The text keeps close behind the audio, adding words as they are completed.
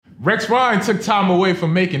Rex Ryan took time away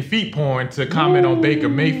from making feet porn to comment on Baker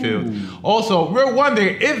Mayfield. Also, we're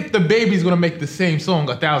wondering if the baby's gonna make the same song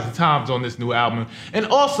 1,000 times on this new album. And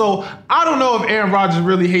also, I don't know if Aaron Rodgers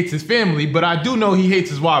really hates his family, but I do know he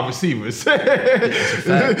hates his wide receivers.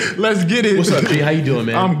 Let's get it. What's up, G? How you doing,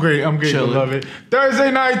 man? I'm great, beloved.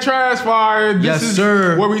 Thursday Night Trash Fire. This is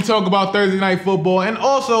sir. where we talk about Thursday Night Football. And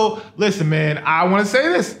also, listen, man, I want to say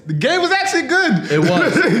this. The game was actually good. It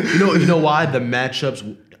was. You know why? The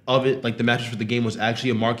matchups of it, like the matchups for the game, was actually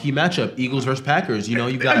a marquee matchup. Eagles versus Packers. You know,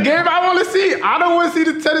 you got a game I want to see. I don't want to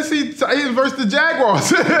see the Tennessee Titans versus the Jaguars.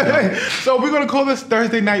 So we're gonna call this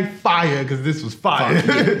Thursday Night Fire because this was fire.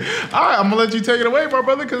 Yeah. All right, I'm gonna let you take it away, my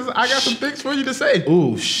brother, because I got some things for you to say.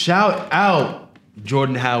 Ooh, shout out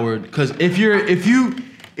Jordan Howard, because if you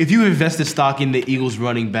invested stock in the Eagles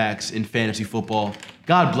running backs in fantasy football,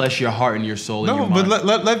 God bless your heart and your soul. No, and your mind.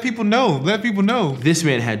 but let people know. Let people know. This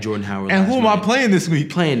man had Jordan Howard. And who am I playing this week?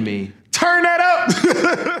 Playing me. Turn that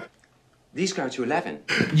up. These go to 11.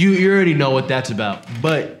 You already know what that's about.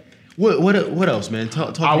 But what else, man?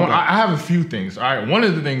 Talk I have a few things. All right, one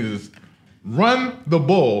of the things is run the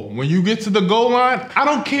ball. When you get to the goal line, I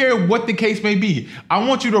don't care what the case may be. I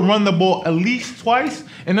want you to run the ball at least twice,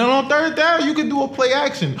 and then on third down, you can do a play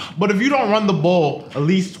action. But if you don't run the ball at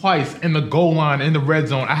least twice in the goal line, in the red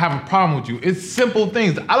zone, I have a problem with you. It's simple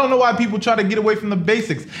things. I don't know why people try to get away from the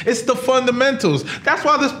basics. It's the fundamentals. That's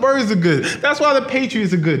why the Spurs are good. That's why the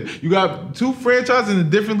Patriots are good. You got two franchises in a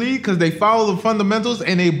different league because they follow the fundamentals,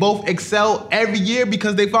 and they both excel every year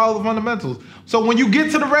because they follow the fundamentals. So when you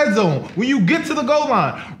get to the red zone, when you get to the goal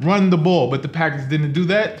line, run the ball. But the Packers didn't do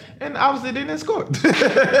that, and obviously they didn't score.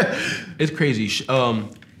 It's crazy.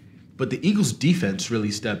 But the Eagles' defense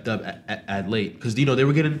really stepped up at late because they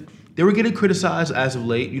were getting criticized as of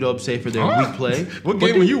late. You know what I'm saying, for their weak play. What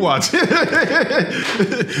game were you watching?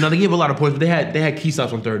 No, they gave a lot of points, but they had key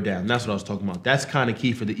stops on third down. That's what I was talking about. That's kind of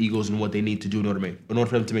key for the Eagles and what they need to do in order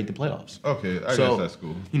for them to make the playoffs. Okay, I guess that's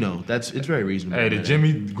cool. You know, it's very reasonable. Hey, the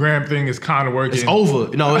Jimmy Graham thing is kind of working. It's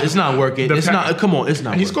over. No, it's not working. Come on, it's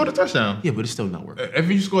not. He working. scored a touchdown. Yeah, but it's still not working. If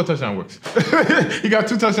you score a touchdown, it works. He got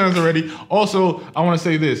 2 touchdowns already. Also, I want to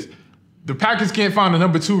say this. The Packers can't find a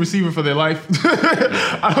number 2 receiver for their life.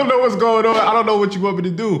 I don't know what's going on. I don't know what you want me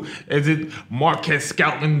to do. Is it Marquez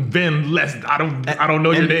Scoutman, Ben Les? I don't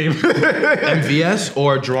know your name. MVS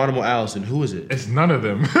or Geronimo Allison? Who is it? It's none of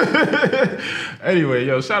them. Anyway,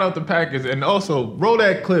 shout out to Packers. And also, roll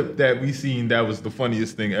that clip that we seen that was the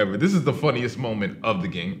funniest thing ever. This is the funniest moment of the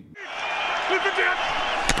game.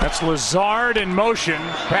 That's Lazard in motion.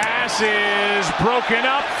 Pass is broken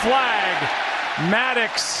up. Flag.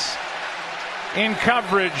 Maddox in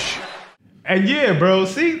coverage. And yeah, bro,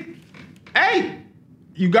 see? Hey,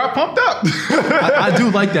 you got pumped up. I do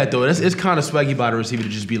like that, though. It's kind of swaggy by the receiver to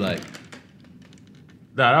just be like,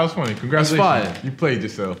 nah, that was funny. Congratulations. That's fire. You played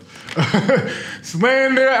yourself.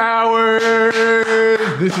 Slander Hours.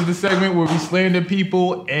 This is the segment where we slander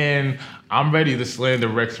people, and I'm ready to slander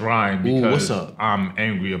Rex Ryan because what's up? I'm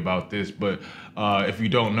angry about this. But if you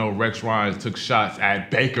don't know, Rex Ryan took shots at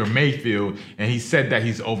Baker Mayfield, and he said that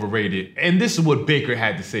he's overrated. And this is what Baker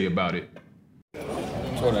had to say about it.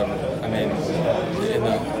 Whatever. I mean, in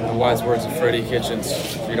the wise words of Freddie Kitchens,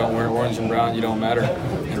 if you don't wear orange and brown, you don't matter.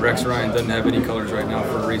 And Rex Ryan doesn't have any colors right now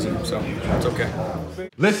for a reason, so it's okay.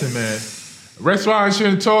 Listen, man. Rex Ryan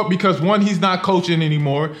shouldn't talk because 1, he's not coaching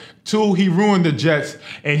anymore. 2, he ruined the Jets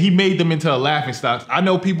and he made them into a laughingstock. I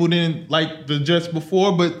know people didn't like the Jets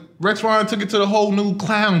before, but Rex Ryan took it to the whole new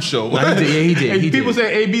clown show. No, he did. And people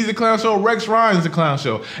say AB's a clown show, Rex Ryan's a clown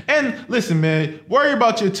show. And listen, man, worry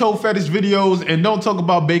about your toe fetish videos and don't talk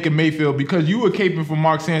about Baker Mayfield because you were caping for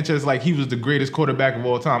Mark Sanchez like he was the greatest quarterback of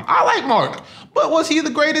all time. I like Mark, but was he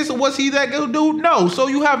the greatest or was he that good dude? No. So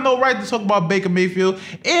you have no right to talk about Baker Mayfield.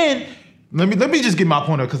 And let me just get my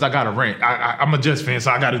point up because I got a rant. I'm a Jets fan,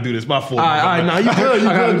 so I got to do this. My fault. All right, no, you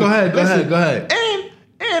good. Go ahead.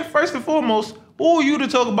 And first and foremost, who are you to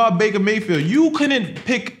talk about Baker Mayfield? You couldn't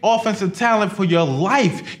pick offensive talent for your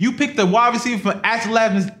life. You picked a wide receiver from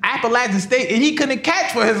Appalachian State, and he couldn't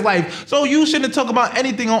catch for his life. So you shouldn't talk about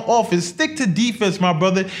anything on offense. Stick to defense, my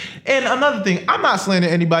brother. And another thing, I'm not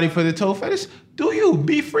slandering anybody for the toe fetish. Do you?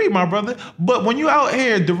 Be free, my brother. But when you out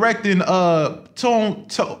here directing toe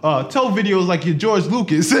videos like you're George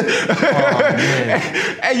Lucas, and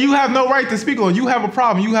you have no right to speak on, you have a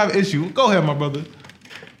problem, you have an issue. Go ahead, my brother.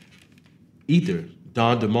 Ether,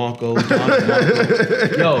 Don DeMarco.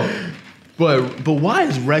 Yo, but why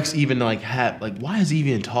is Rex even why is he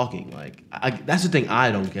even talking? That's the thing I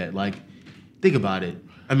don't get. Like, think about it.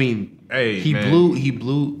 I mean, he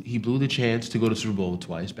blew the chance to go to Super Bowl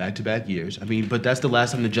twice, back-to-back years. I mean, but that's the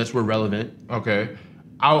last time the Jets were relevant. Okay.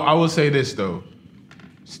 I will say this though.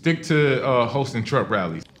 Stick to hosting Trump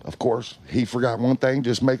rallies. Of course, he forgot one thing,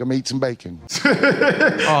 just make him eat some bacon.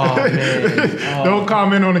 Oh, man. Don't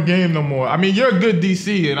comment on the game no more. I mean, you're a good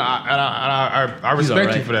DC, and I respect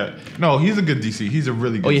right. you for that. No, he's a good DC. He's a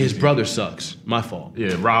really good Oh, yeah, DC. his brother sucks. My fault.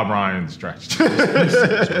 Yeah, Rob Ryan's trash. But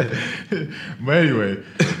anyway,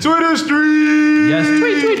 Twitter street. Yes.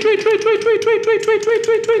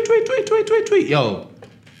 Tweet. Yo.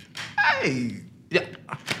 Hey. Yeah,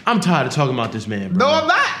 I'm tired of talking about this man, bro. No, I'm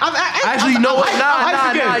not. Actually, you know what?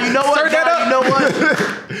 Nah. You know what? Start that up. You know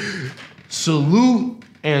what? Salute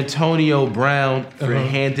Antonio Brown for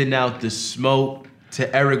handing out the smoke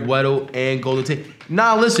to Eric Weddle and Golden Tate.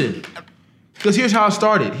 Nah, listen. Because here's how it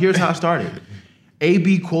started.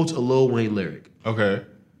 AB quotes a Lil Wayne lyric. Okay.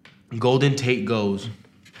 Golden Tate goes,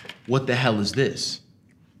 "What the hell is this?"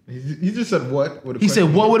 He just said what? He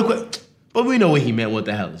said, "What would it?" But we know what he meant. What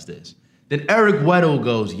the hell is this? Then Eric Weddle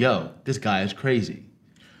goes, "Yo, this guy is crazy."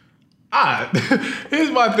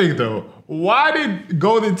 Here's my thing though. Why did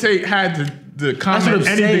Golden Tate had to comment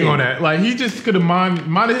anything on that? Like he just could have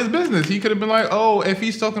minded his business. He could have been like, "Oh, if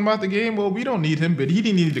he's talking about the game, well, we don't need him." But he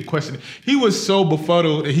didn't need to question it. He was so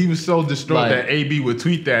befuddled and he was so distraught that AB would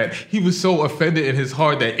tweet that. He was so offended in his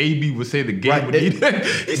heart that AB would say the game would need him.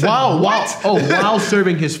 He said, while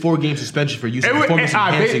serving his 4-game suspension for using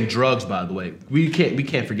performance-enhancing drugs. By the way, we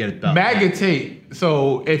can't forget about MAGA Tate.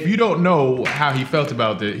 So if you don't know how he felt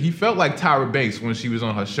about it, he felt like Tyra Banks when she was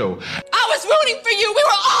on her show. I was rooting for you. We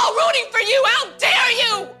were all rooting for you. How dare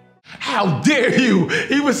you? How dare you?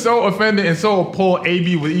 He was so offended and so appalled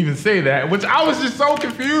AB would even say that, which I was just so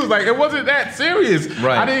confused. Like, it wasn't that serious.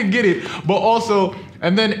 Right. I didn't get it. But also,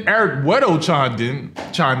 and then Eric Weddle chimed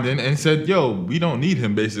in and said, "Yo, we don't need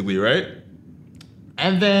him," basically, right?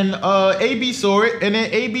 And then AB saw it, and then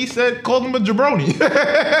AB called him a jabroni.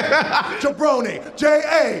 Jabroni,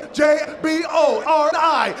 JabroniJabroni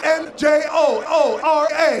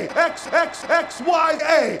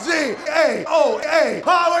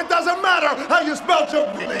Oh, it doesn't matter how you spell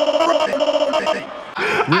jabroni.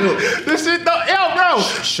 This shit, yo, bro.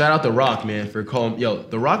 Shout out The Rock, man, for calling. Yo,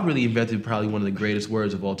 The Rock really invented probably one of the greatest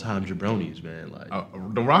words of all time, jabronis, man. Like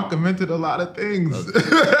The Rock invented a lot of things.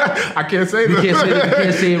 I can't say that. You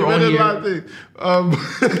can't say it on A here. lot of things.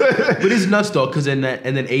 But it's nuts though, because then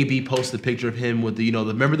AB posts the picture of him with the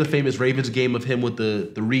remember the famous Ravens game of him with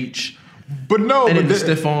the reach. But no, and but then the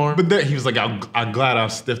stiff arm. But then he was like, I'm glad I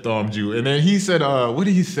stiff armed you. And then he said, what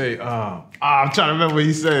did he say? I'm trying to remember what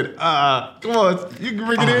he said. Come on, you can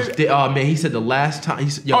bring it in. Oh man, he said the last time. He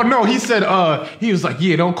said, he was like,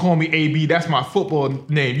 yeah, don't call me AB. That's my football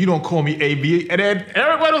name. You don't call me AB. And then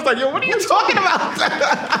everybody was like, yo, what are you talking about?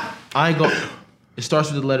 I ain't going. It starts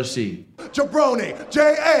with the letter C. Jabroni,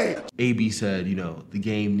 J-A. AB said, the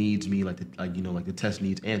game needs me like the test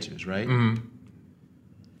needs answers, right? Mm-hmm.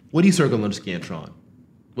 What do you circle on a Scantron?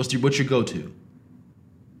 What's your go-to?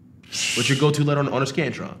 What's your go-to letter on a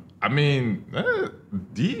Scantron? I mean,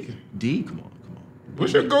 D. D? Come on.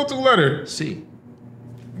 What's your go-to letter? C.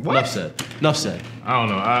 What? Enough said. I don't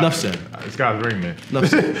know. Enough said. This guy's ring, man. Enough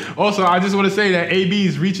said. Also, I just want to say that AB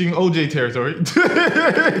is reaching OJ territory.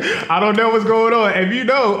 I don't know what's going on. And you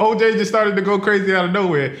know, OJ just started to go crazy out of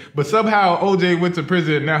nowhere. But somehow OJ went to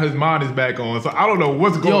prison and now his mind is back on. So I don't know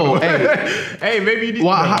what's going on. Hey, maybe you need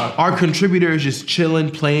our contributor is just chilling,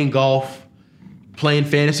 playing golf, playing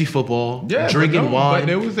fantasy football, drinking wine. But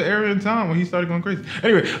there was an area in time when he started going crazy.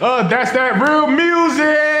 Anyway, that's that real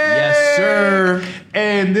music. Yes, sir.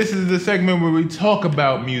 And this is the segment where we talk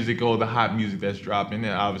about music or the hot music that's dropping.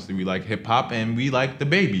 And obviously we like hip hop and we like the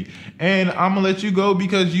baby. And I'm gonna let you go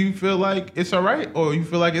because you feel like it's all right or you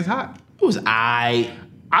feel like it's hot. It was I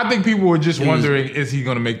think people were just wondering, is he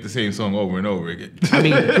gonna make the same song over and over again? I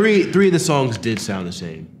mean, three of the songs did sound the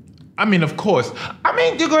same. I mean, of course. I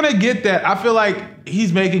mean, you're gonna get that. I feel like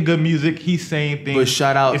he's making good music. He's saying things. But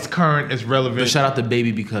shout out, it's current. It's relevant. But shout out to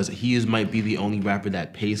Baby because he might be the only rapper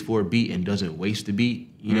that pays for a beat and doesn't waste the beat.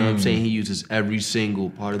 You know what I'm saying? He uses every single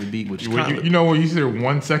part of the beat, which you know when you hear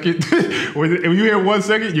 1 second, when you hear 1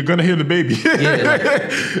 second, you're gonna hear the Baby.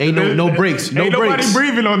 Ain't no breaks. No ain't breaks. Nobody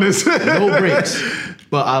breathing on this. No breaks.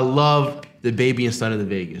 But I love the Baby and Son of the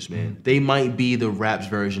Vegas, man. They might be the Raps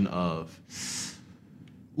version of.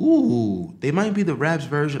 They might be the Raps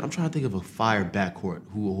version. I'm trying to think of a fire backcourt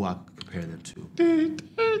who I could compare them to.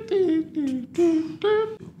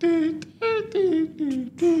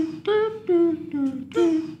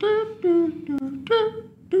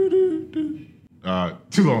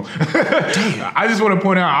 Too long. I just want to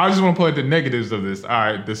point out the negatives of this. All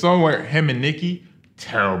right, the song where him and Nicki,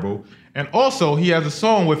 terrible. And also, he has a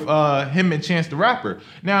song with him and Chance the Rapper.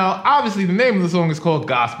 Now, obviously, the name of the song is called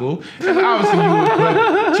Gospel. And obviously, you would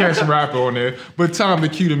put Chance the Rapper on there. But time to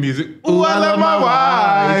cue the music. Ooh, I love my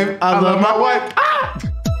wife. I love my wife. Ah!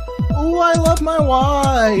 Ooh, I love my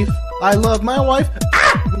wife. I love my wife.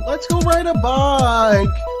 Ah! Let's go ride a bike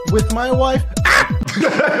with my wife.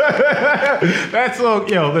 That's so,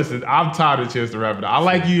 listen, I'm tired of Chance the Rapper. I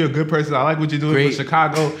like you, you're a good person. I like what you're doing for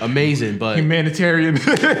Chicago. Amazing, but humanitarian.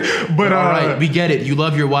 But all right, we get it. You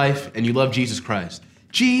love your wife and you love Jesus Christ.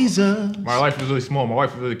 Jesus. My wife is really small. My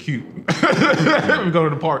wife is really cute. We go to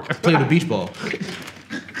the park. Play the beach ball.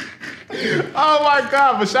 Oh my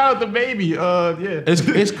God! But shout out to Baby. Yeah, it's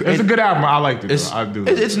a good album. I liked it. I do.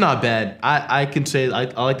 It's not bad. I can say I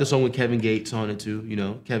like the song with Kevin Gates on it too.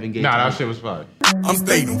 Kevin Gates. Nah, that shit was fine. I'm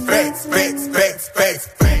stating facts.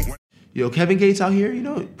 Yo, Kevin Gates out here,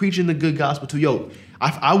 preaching the good gospel too. Yo,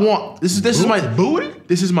 I want this is my dream.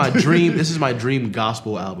 This is my dream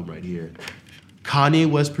gospel album right here.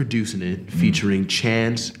 Kanye West producing it, featuring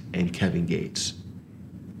Chance and Kevin Gates,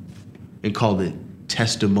 and called it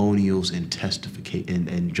Testimonials and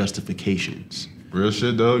Justifications. Real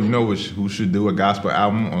shit though. You know who should do a gospel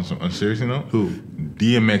album on a serious note? Who?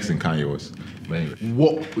 DMX and Kanye West. But anyway.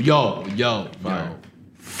 Whoa, yo,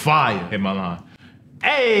 fire. Hit my line.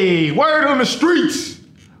 Hey, word on the streets.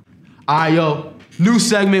 All right, yo. New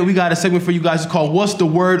segment. We got a segment for you guys. It's called What's the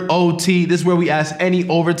Word OT. This is where we ask any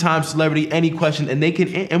overtime celebrity any question, and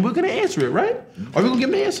we're gonna answer it, right? Are we gonna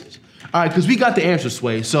give them the answers? All right, because we got the answers,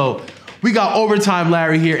 Sway. So we got Overtime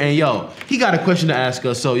Larry here, and he got a question to ask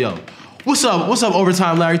us. So what's up? What's up,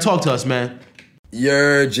 Overtime Larry? Talk to us, man.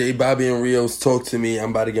 J Bobby and Rios, talk to me.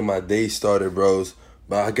 I'm about to get my day started, bros.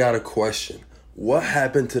 But I got a question. What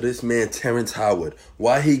happened to this man, Terrence Howard?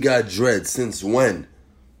 Why he got dread? Since when?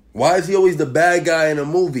 Why is he always the bad guy in a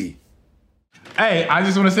movie? Hey, I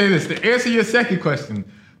just want to say this. To answer your second question,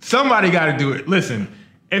 somebody got to do it. Listen,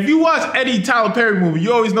 if you watch any Tyler Perry movie,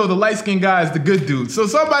 you always know the light-skinned guy is the good dude. So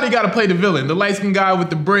somebody got to play the villain. The light-skinned guy with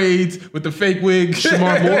the braids, with the fake wig.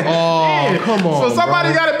 Shemar Moore? Oh, come on, So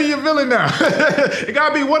somebody got to be a villain now. It got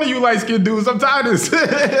to be one of you light-skinned dudes. I'm tired of this.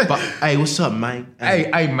 But, hey, what's up, man?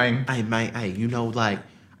 Hey, man. Hey, man. Hey,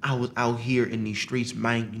 I was out here in these streets,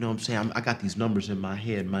 man. You know what I'm saying? I got these numbers in my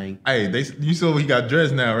head, man. Hey, you saw he got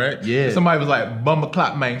dressed now, right? Yeah. Somebody was like, bummer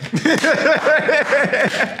clock, man.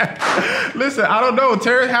 Listen, I don't know.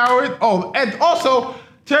 Terrence Howard. Oh, and also,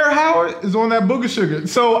 Terrence Howard is on that Booger Sugar.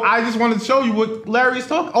 So I just wanted to show you what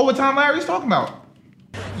Overtime Larry's talking about.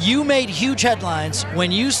 You made huge headlines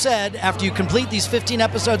when you said, after you complete these 15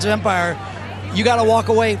 episodes of Empire, you got to walk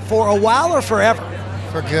away for a while or forever?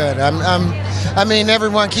 For good. I mean,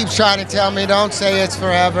 everyone keeps trying to tell me, don't say it's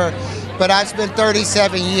forever, but I've spent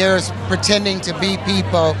 37 years pretending to be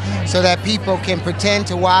people so that people can pretend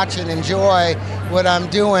to watch and enjoy what I'm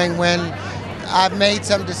doing when I've made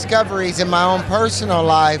some discoveries in my own personal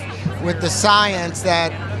life with the science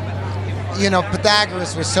that,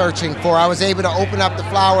 Pythagoras was searching for. I was able to open up the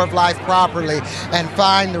flower of life properly and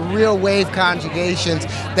find the real wave conjugations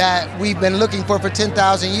that we've been looking for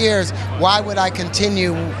 10,000 years. Why would I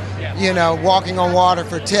continue, walking on water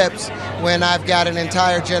for tips when I've got an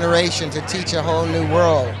entire generation to teach a whole new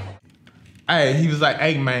world? Hey, he was like,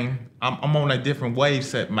 hey, man, I'm on a different wave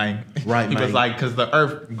set, man. Right, he man. was like, because the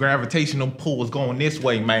Earth gravitational pull is going this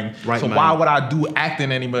way, man. Right, so man. why would I do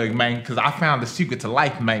acting anymore, man? Because I found the secret to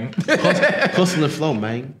life, man. Hustle and flow,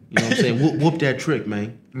 man. You know what I'm saying? Whoop that trick,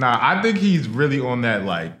 man. Nah, I think he's really on that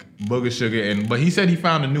Booger Sugar, but he said he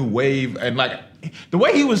found a new wave, and the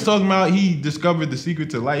way he was talking about, he discovered the secret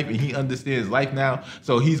to life and he understands life now.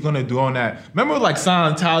 So he's gonna do on that. Remember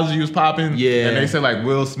Scientology was popping? Yeah. And they said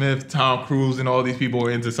Will Smith, Tom Cruise, and all these people were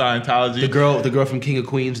into Scientology. The girl from King of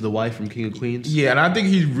Queens, the wife from King of Queens. Yeah, and I think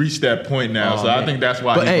he's reached that point now. So man. I think that's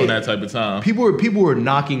why he's on that type of time. People were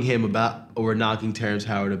knocking him about, or knocking Terrence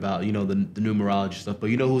Howard about, the numerology stuff. But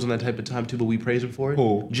you know who's on that type of time too, but we praise him for it?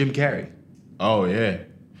 Who? Jim Carrey. Oh yeah.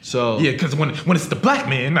 So yeah, because when it's the black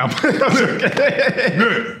man, I'm joking.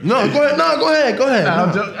 No, go ahead. Nah,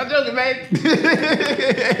 I'm joking, man.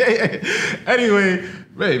 Anyway,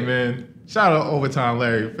 hey man, shout out Overtime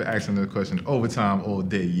Larry for asking the question. Overtime all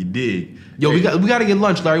day, you dig? Yo, we got to get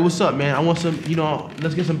lunch, Larry. What's up, man? I want some,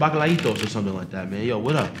 let's get some bacalaitos or something like that, man. Yo,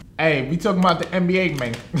 what up? Hey, we talking about the NBA,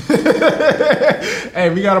 man. Hey,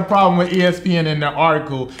 we got a problem with ESPN in their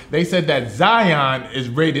article. They said that Zion is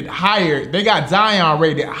rated higher. They got Zion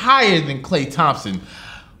rated higher than Klay Thompson.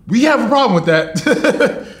 We have a problem with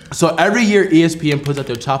that. So every year, ESPN puts out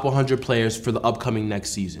their top 100 players for the upcoming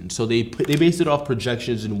next season. So they base it off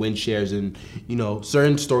projections and win shares and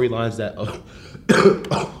certain storylines that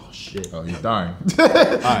Oh shit! Oh, he's dying.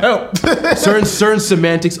 Help! certain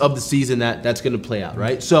semantics of the season that's going to play out,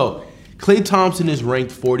 right? So, Klay Thompson is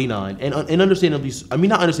ranked 49, and understandably,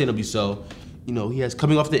 not understandably so. You know, he has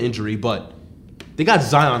coming off the injury, but they got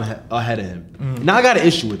Zion ahead of him. Now I got an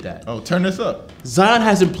issue with that. Oh, turn this up. Zion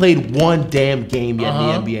hasn't played one damn game yet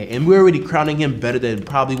in the NBA, and we're already crowning him better than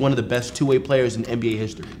probably one of the best two-way players in NBA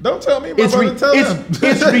history. Don't tell me, tell him.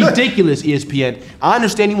 It's ridiculous, ESPN. I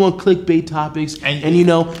understand you want clickbait topics, and you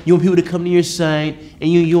know, you want people to come to your site,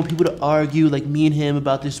 and you want people to argue like me and him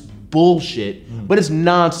about this bullshit, but it's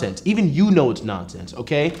nonsense. Even you know it's nonsense,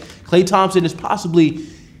 okay? Klay Thompson is possibly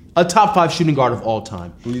a top 5 shooting guard of all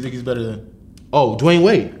time. Who do you think he's better than? Oh, Dwayne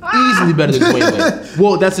Wade. Easily better than Dwayne Wade.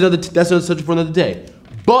 Well, that's another subject for another day.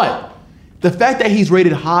 But the fact that he's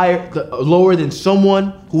rated lower than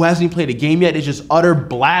someone who hasn't even played a game yet is just utter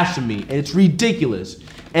blasphemy, and it's ridiculous.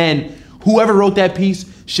 And whoever wrote that piece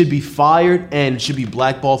should be fired and should be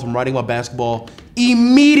blackballed from writing about basketball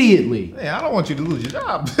immediately. Hey, I don't want you to lose your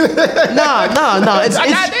job. Nah.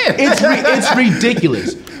 It's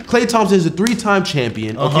ridiculous. Klay Thompson is a 3-time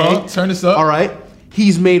champion. Okay, Turn this up. All right.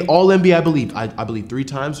 He's made All NBA, I believe. I believe 3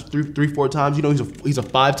 times, 4 times. You know, he's a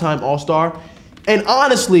 5-time All-Star, and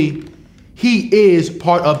honestly, he is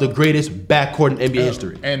part of the greatest backcourt in NBA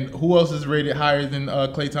history. And who else is rated higher than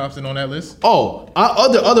Klay Thompson on that list? Oh,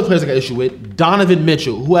 other players I got issue with: Donovan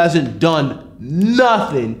Mitchell, who hasn't done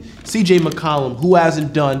nothing; C.J. McCollum, who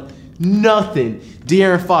hasn't done nothing;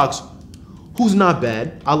 De'Aaron Fox, who's not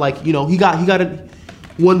bad. I like, you know, he got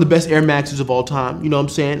one of the best Air Maxes of all time. You know what I'm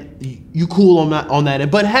saying? You cool on that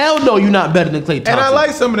end. But hell no, you're not better than Klay Thompson. And I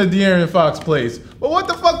like some of the De'Aaron Fox plays. But what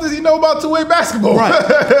the fuck does he know about two-way basketball? Right.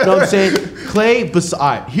 You know what I'm saying? Klay, all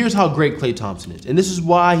right, here's how great Klay Thompson is. And this is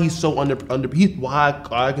why he's so why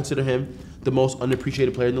I consider him the most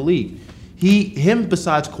underappreciated player in the league. Him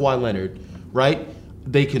besides Kawhi Leonard, right?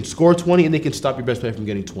 They can score 20 and they can stop your best player from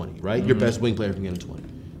getting 20, right? Your best wing player from getting 20.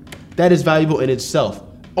 That is valuable in itself,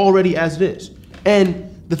 already as it is. And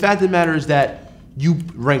the fact of the matter is that you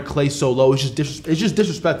rank Klay so low, it's just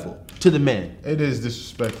disrespectful to the man. It is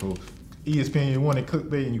disrespectful. ESPN, you wanted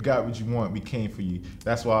clickbait and you got what you want. We came for you.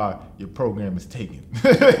 That's why your program is taken.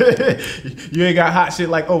 You ain't got hot shit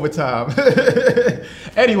like overtime.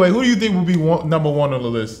 Anyway, who do you think will be number 1 on the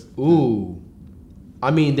list? Ooh.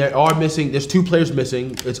 I mean, there's 2 players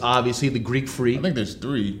missing. It's obviously the Greek Freak. I think there's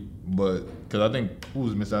 3, but because I think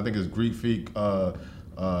who's missing? I think it's Greek Freak,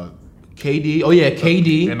 KD. Oh yeah,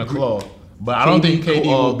 KD. And a Claw. But I don't think KD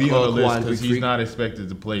will be on the list because he's not expected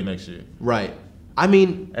to play next year. Right. I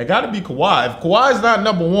mean, it got to be Kawhi. If Kawhi's not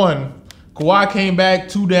number 1, Kawhi came back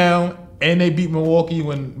 2 down, and they beat Milwaukee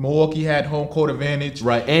when Milwaukee had home court advantage.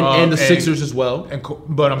 Right, and the Sixers as well.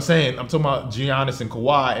 But I'm talking about Giannis and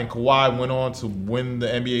Kawhi went on to win the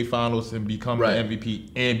NBA Finals and become the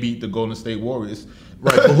MVP and beat the Golden State Warriors.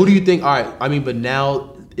 Right, but who do you think? All right, I mean, but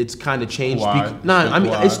now it's kind of changed.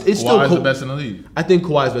 It's still Kawhi's the best in the league. I think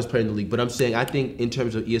Kawhi is the best player in the league, but I'm saying I think in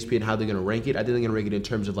terms of ESPN how they're going to rank it, I think they're going to rank it in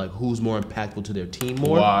terms of like who's more impactful to their team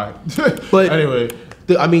more. Kawhi. But anyway,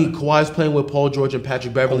 Kawhi's playing with Paul George and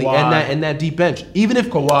Patrick Beverly and that deep bench. Even if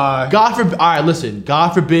Kawhi, God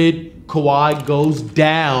forbid Kawhi goes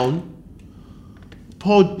down.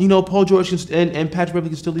 Paul George and Patrick Beverly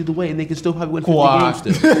can still lead the way, and they can still probably win 50 games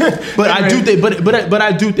still. But I do think, but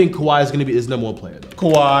I do think Kawhi is going to be his number 1 player. Though.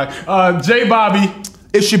 Kawhi, J Bobby,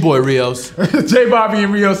 it's your boy Rios. J Bobby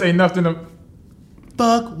and Rios ain't nothing to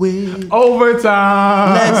fuck with.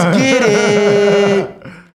 Overtime. Let's get it.